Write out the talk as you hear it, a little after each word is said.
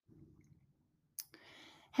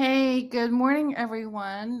Hey, good morning,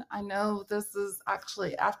 everyone. I know this is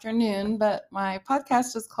actually afternoon, but my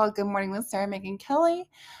podcast is called Good Morning with Sarah Megan Kelly.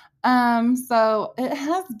 So it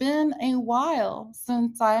has been a while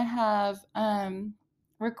since I have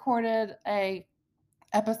recorded a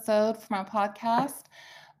episode for my podcast.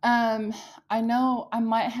 Um, I know I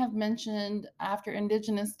might have mentioned after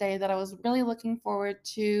Indigenous Day that I was really looking forward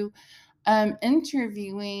to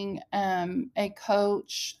interviewing a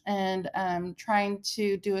coach and trying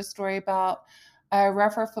to do a story about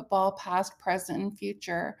refer football past, present, and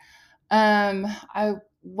future. I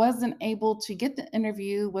wasn't able to get the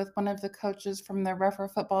interview with one of the coaches from the refer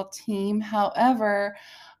football team. However,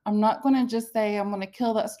 I'm not going to just say I'm going to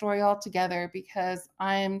kill that story altogether because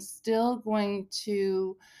I am still going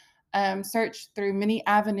to search through many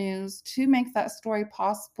avenues to make that story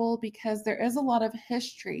possible because there is a lot of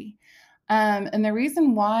history. And the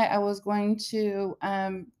reason why I was going to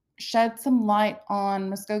shed some light on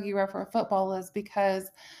Muskogee Refer football is because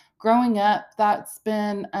growing up, that's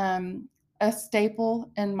been a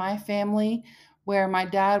staple in my family where my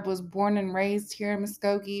dad was born and raised here in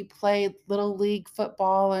Muskogee, played little league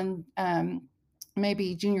football and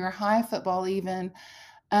maybe junior high football even.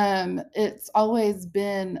 It's always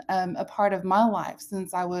been a part of my life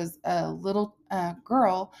since I was a little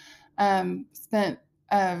girl. Spent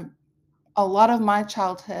uh, a lot of my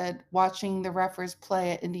childhood watching the Refers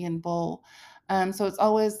play at Indian Bowl. So it's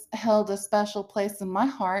always held a special place in my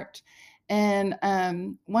heart. And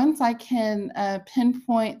once I can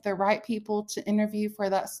pinpoint the right people to interview for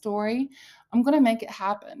that story, I'm going to make it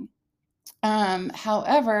happen.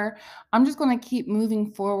 However, I'm just going to keep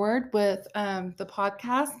moving forward with the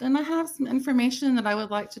podcast, and I have some information that I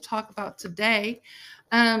would like to talk about today.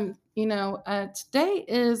 Today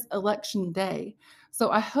is election day, so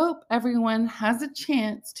I hope everyone has a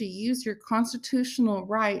chance to use your constitutional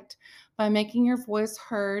right by making your voice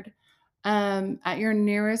heard at your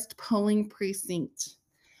nearest polling precinct.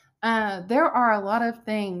 There are a lot of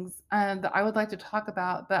things that I would like to talk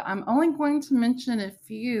about, but I'm only going to mention a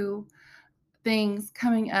few things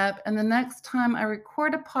coming up. And the next time I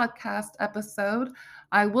record a podcast episode,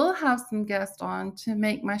 I will have some guests on to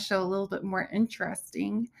make my show a little bit more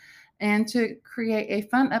interesting and to create a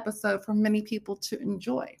fun episode for many people to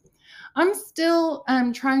enjoy. I'm still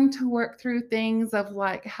trying to work through things of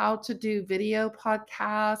like how to do video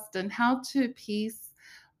podcast and how to piece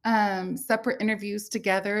separate interviews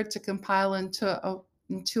together to compile into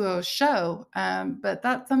a show. But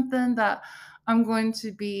that's something that I'm going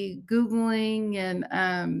to be Googling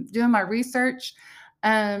and doing my research.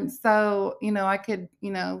 So, I could,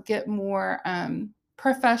 get more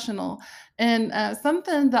professional. And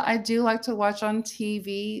something that I do like to watch on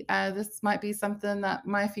TV, this might be something that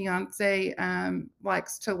my fiance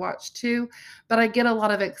likes to watch too, but I get a lot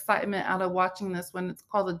of excitement out of watching this one. It's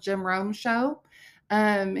called The Jim Rome Show.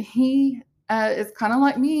 He is kind of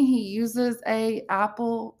like me. He uses a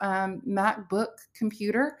Apple MacBook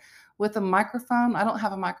computer with a microphone. I don't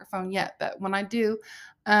have a microphone yet, but when I do,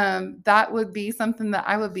 that would be something that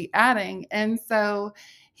I would be adding. And so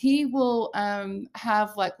he will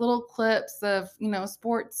have like little clips of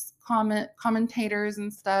sports commentators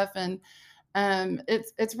and stuff, and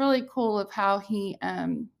it's really cool of how he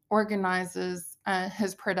organizes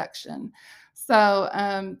his production. So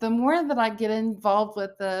the more that I get involved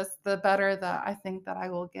with this, the better that I think that I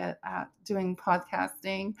will get at doing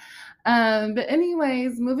podcasting. But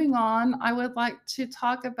anyways, moving on, I would like to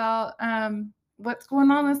talk about what's going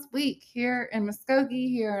on this week here in Muskogee,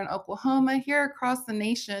 here in Oklahoma, here across the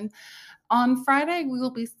nation. On Friday, we will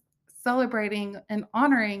be celebrating and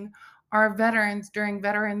honoring our veterans during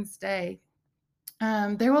Veterans Day.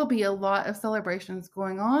 There will be a lot of celebrations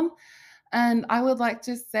going on. And I would like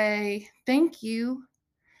to say thank you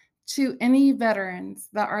to any veterans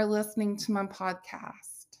that are listening to my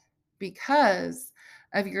podcast. Because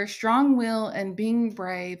of your strong will and being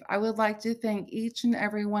brave, I would like to thank each and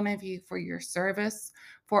every one of you for your service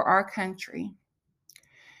for our country.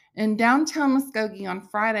 In downtown Muskogee on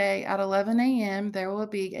Friday at 11 a.m., there will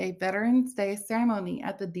be a Veterans Day ceremony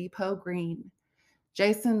at the Depot Green.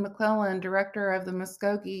 Jason McClellan, director of the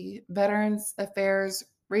Muskogee Veterans Affairs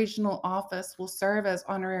Regional Office, will serve as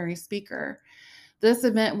honorary speaker. This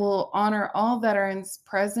event will honor all veterans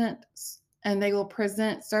present, and they will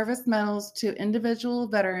present service medals to individual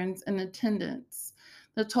veterans in attendance.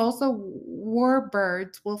 The Tulsa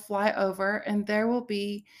Warbirds will fly over, and there will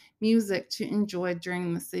be music to enjoy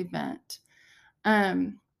during this event.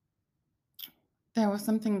 Um, there was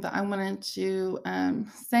something that I wanted to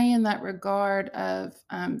say in that regard of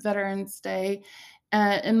Veterans Day.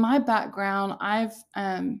 In my background, I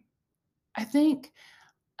think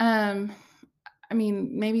um, I mean,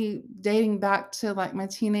 maybe dating back to like my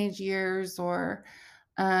teenage years or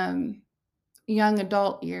um, young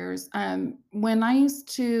adult years, when I used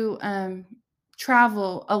to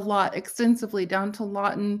travel a lot extensively down to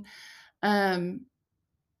Lawton, um,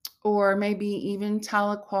 or maybe even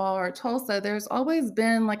Tahlequah or Tulsa, there's always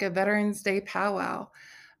been like a Veterans Day powwow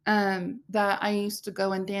that I used to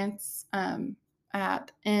go and dance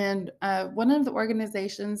at. And one of the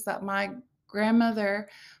organizations that my grandmother,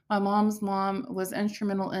 my mom's mom, was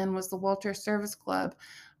instrumental in was the Walter Service Club.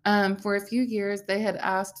 For a few years, they had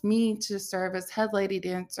asked me to serve as head lady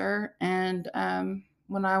dancer. And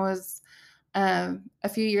when I was a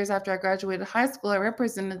few years after I graduated high school, I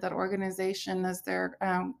represented that organization as their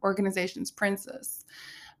organization's princess.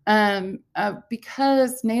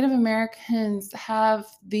 Because Native Americans have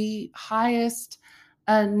the highest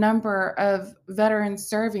number of veterans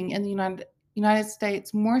serving in the United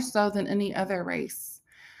States, more so than any other race.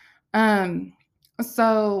 Um,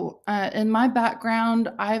 in my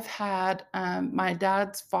background, I've had my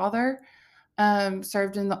dad's father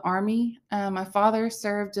served in the Army. My father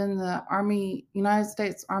served in the Army, United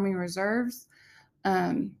States Army Reserves.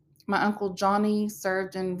 Um, my uncle Johnny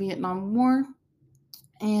served in Vietnam War,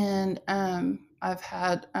 and I've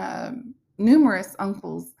had numerous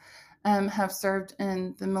uncles have served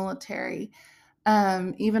in the military,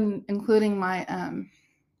 even including my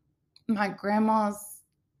grandma's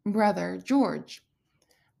brother George.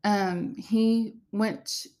 He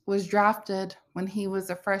was drafted when he was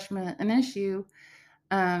a freshman at NSU,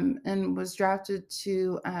 and was drafted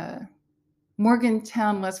to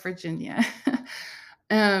Morgantown, West Virginia,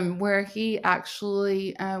 where he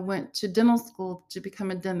actually went to dental school to become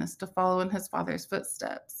a dentist to follow in his father's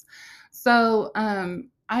footsteps. So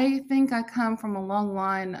I think I come from a long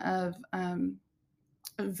line of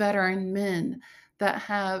veteran men that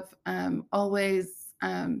have always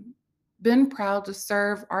been proud to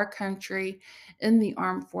serve our country in the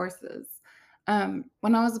armed forces.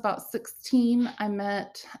 When I was about 16, I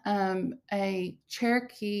met a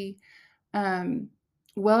Cherokee, um,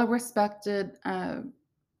 well respected,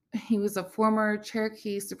 he was a former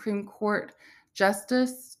Cherokee Supreme Court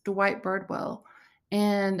Justice, Dwight Birdwell.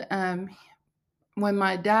 And when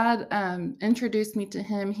my dad introduced me to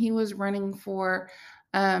him, he was running for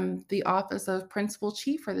the office of Principal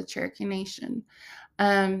Chief for the Cherokee Nation.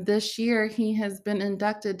 This year, he has been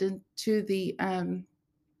inducted into the,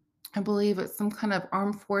 I believe it's some kind of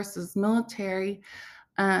armed forces military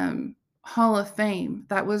Hall of Fame.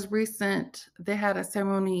 That was recent. They had a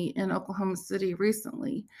ceremony in Oklahoma City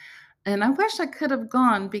recently. And I wish I could have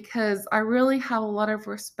gone because I really have a lot of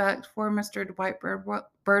respect for Mr.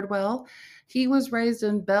 Birdwell. He was raised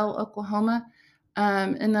in Bell, Oklahoma,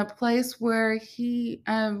 in a place where he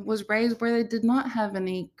was raised where they did not have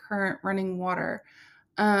any current running water.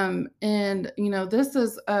 And, this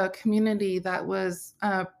is a community that was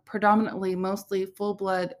predominantly mostly full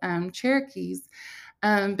blood Cherokees.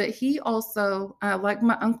 But he also, like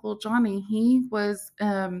my Uncle Johnny, he was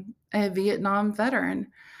a Vietnam veteran.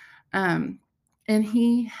 Um, and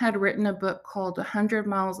he had written a book called 100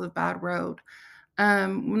 Miles of Bad Road.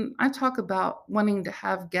 When I talk about wanting to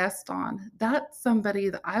have guests on, that's somebody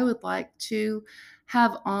that I would like to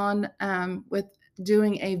have on with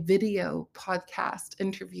doing a video podcast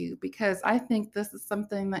interview, because I think this is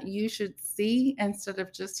something that you should see instead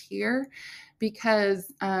of just hear,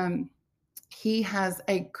 because he has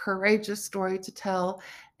a courageous story to tell,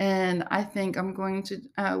 and I think I'm going to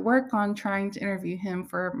work on trying to interview him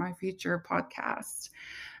for my future podcast.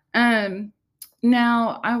 Um,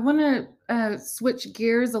 Now, I want to switch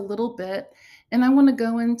gears a little bit, and I want to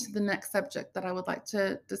go into the next subject that I would like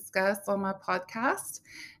to discuss on my podcast.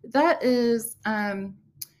 That is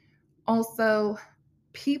also,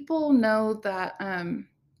 people know that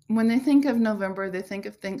when they think of November, they think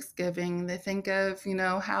of Thanksgiving, they think of,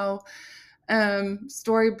 how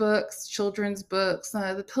storybooks, children's books,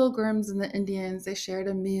 the Pilgrims and the Indians, they shared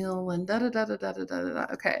a meal and da da da da da da da da.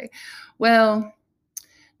 Okay, well,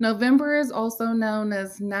 November is also known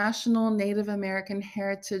as National Native American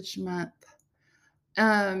Heritage Month.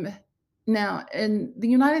 Um, Now, in the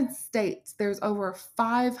United States, there's over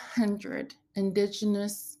 500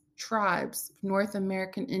 indigenous tribes of North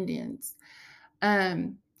American Indians.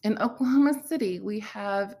 In Oklahoma City, we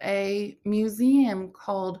have a museum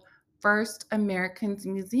called First Americans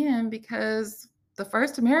Museum because the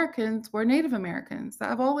first Americans were Native Americans that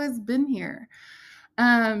have always been here.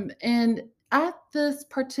 And at this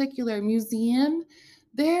particular museum,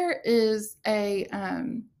 there is a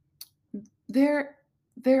there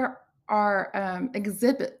there are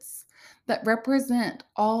exhibits that represent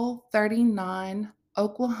all 39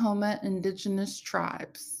 Oklahoma indigenous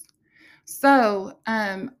tribes. So,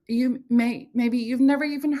 maybe you've never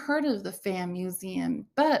even heard of the FAM Museum,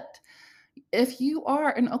 but if you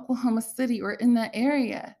are in Oklahoma City or in that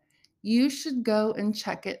area, you should go and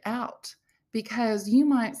check it out because you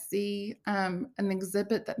might see an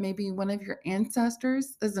exhibit that maybe one of your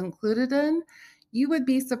ancestors is included in. You would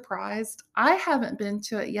be surprised. I haven't been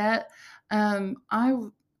to it yet. I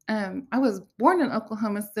was born in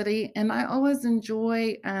Oklahoma City, and I always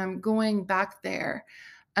enjoy going back there.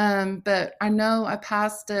 But I know I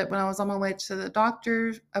passed it when I was on my way to the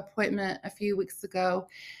doctor's appointment a few weeks ago,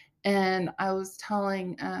 and I was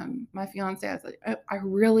telling my fiance, I was like, I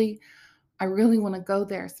really want to go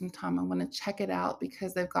there sometime. I want to check it out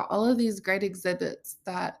because they've got all of these great exhibits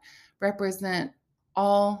that represent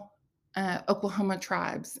all Oklahoma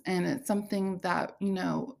tribes, and it's something that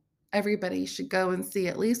everybody should go and see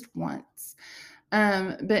at least once.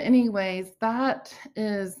 But anyways, that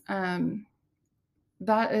is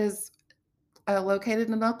located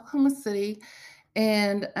in Oklahoma City.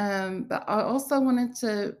 And but I also wanted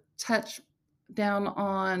to touch down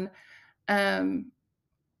on um,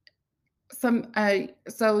 some.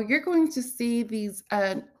 So you're going to see these.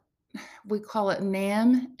 We call it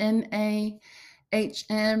NAM, NAHM,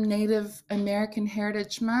 Native American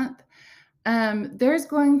Heritage Month. There's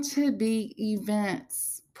going to be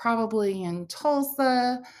events probably in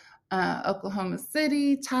Tulsa, Oklahoma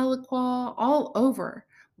City, Tahlequah, all over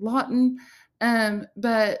Lawton.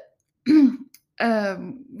 But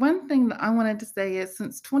one thing that I wanted to say is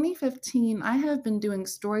since 2015, I have been doing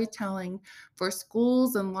storytelling for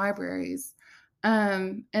schools and libraries.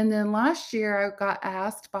 And then last year, I got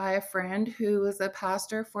asked by a friend who is a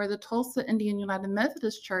pastor for the Tulsa Indian United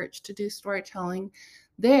Methodist Church to do storytelling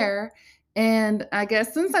there. And I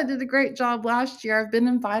guess since I did a great job last year, I've been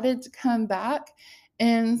invited to come back.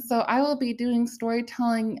 And so I will be doing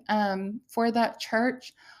storytelling for that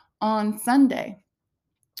church on Sunday.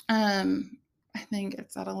 Um, I think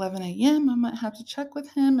it's at 11 a.m. I might have to check with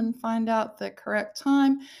him and find out the correct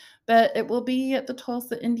time, but it will be at the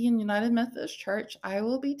Tulsa Indian United Methodist Church. I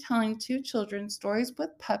will be telling two children's stories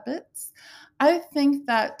with puppets. I think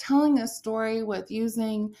that telling a story with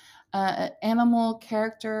using an animal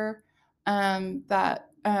character that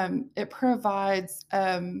it provides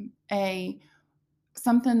a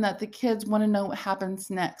something that the kids want to know what happens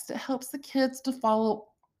next. It helps the kids to follow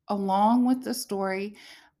along with the story.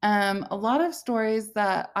 A lot of stories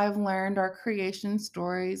that I've learned are creation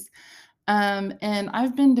stories. And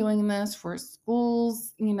I've been doing this for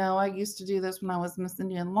schools. I used to do this when I was Miss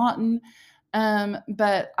Indian Lawton.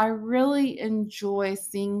 But I really enjoy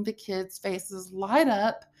seeing the kids' faces light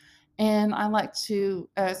up. And I like to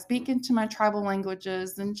speak into my tribal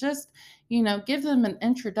languages and just, give them an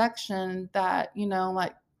introduction that,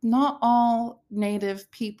 like not all Native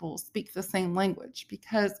people speak the same language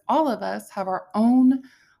because all of us have our own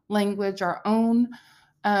language, our own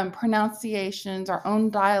pronunciations, our own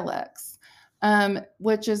dialects,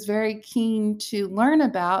 which is very keen to learn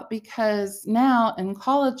about because now in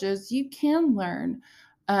colleges you can learn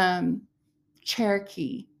um,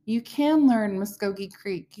 Cherokee, you can learn Muskogee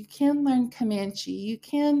Creek, you can learn Comanche, you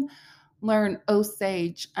can learn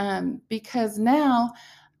Osage because now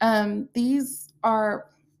these are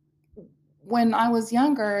when I was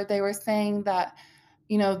younger, they were saying that,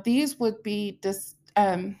 these would be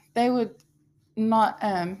they would not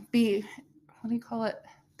be, what do you call it?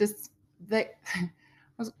 They,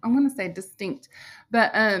 I'm going to say distinct,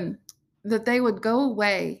 but that they would go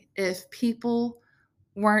away if people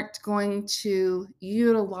weren't going to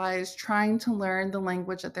utilize trying to learn the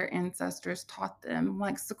language that their ancestors taught them.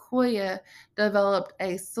 Like Sequoia developed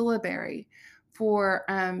a syllabary for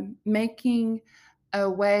making a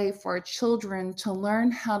way for children to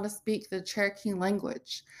learn how to speak the Cherokee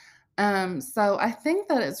language. So I think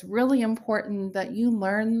that it's really important that you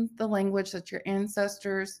learn the language that your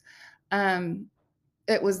ancestors um,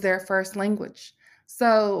 it was their first language.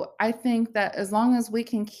 So I think that as long as we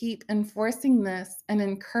can keep enforcing this and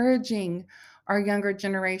encouraging our younger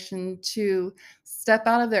generation to step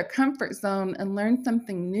out of their comfort zone and learn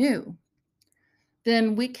something new,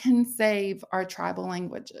 then we can save our tribal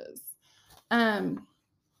languages. Um,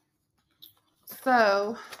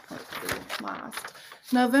 so let's see, last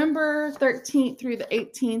November 13th through the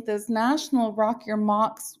 18th is National Rock Your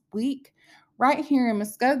Mocks Week. Right here in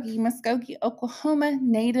Muskogee, Oklahoma,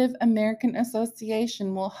 Native American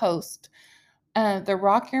Association will host the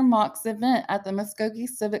Rock Your Mocks event at the Muskogee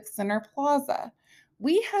Civic Center Plaza.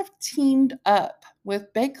 We have teamed up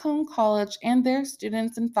with Bacone College and their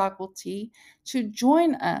students and faculty to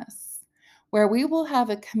join us. where we will have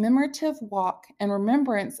a commemorative walk in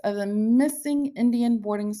remembrance of the missing Indian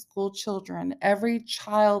boarding school children. Every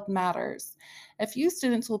child matters. A few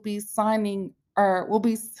students will be signing, or will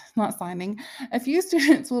be not signing, a few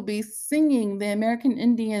students will be singing the American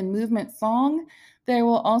Indian Movement song. There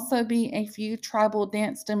will also be a few tribal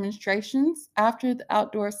dance demonstrations. After the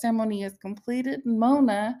outdoor ceremony is completed,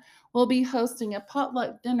 Mona will be hosting a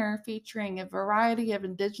potluck dinner featuring a variety of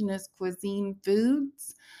indigenous cuisine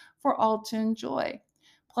foods for all to enjoy,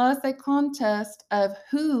 plus a contest of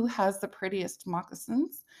who has the prettiest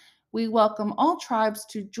moccasins. We welcome all tribes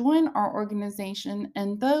to join our organization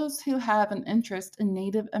and those who have an interest in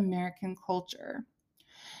Native American culture.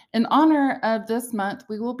 In honor of this month,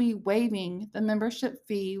 we will be waiving the membership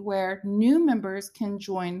fee where new members can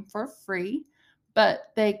join for free,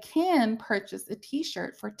 but they can purchase a t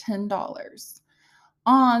shirt for $10.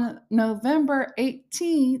 On November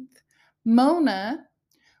 18th, Mona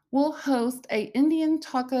will host a Indian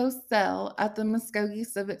taco sale at the Muskogee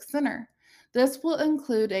Civic Center. This will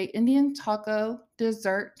include a Indian taco,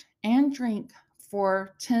 dessert, and drink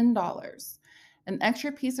for $10. An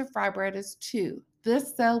extra piece of fry bread is $2.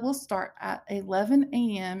 This sale will start at 11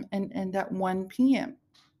 a.m. and end at 1 p.m.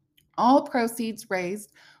 All proceeds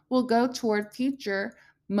raised will go toward future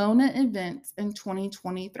Mona events in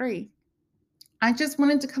 2023. I just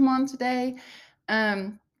wanted to come on today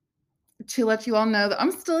um, to let you all know that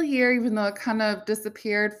I'm still here, even though I kind of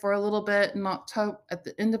disappeared for a little bit in October, at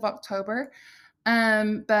the end of October.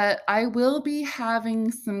 But I will be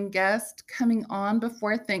having some guests coming on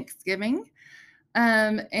before Thanksgiving.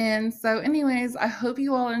 And so, anyways, I hope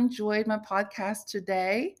you all enjoyed my podcast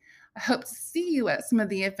today. I hope to see you at some of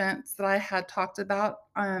the events that I had talked about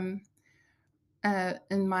in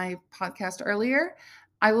my podcast earlier.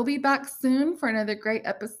 I will be back soon for another great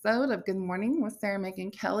episode of Good Morning with Sarah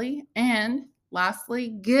Megan Kelly. And lastly,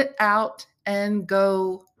 get out and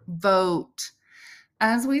go vote.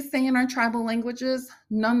 As we say in our tribal languages,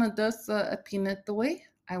 Nana dosa apinitoi.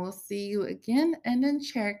 I will see you again. And in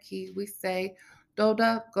Cherokee, we say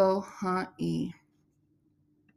Doda go ha'i.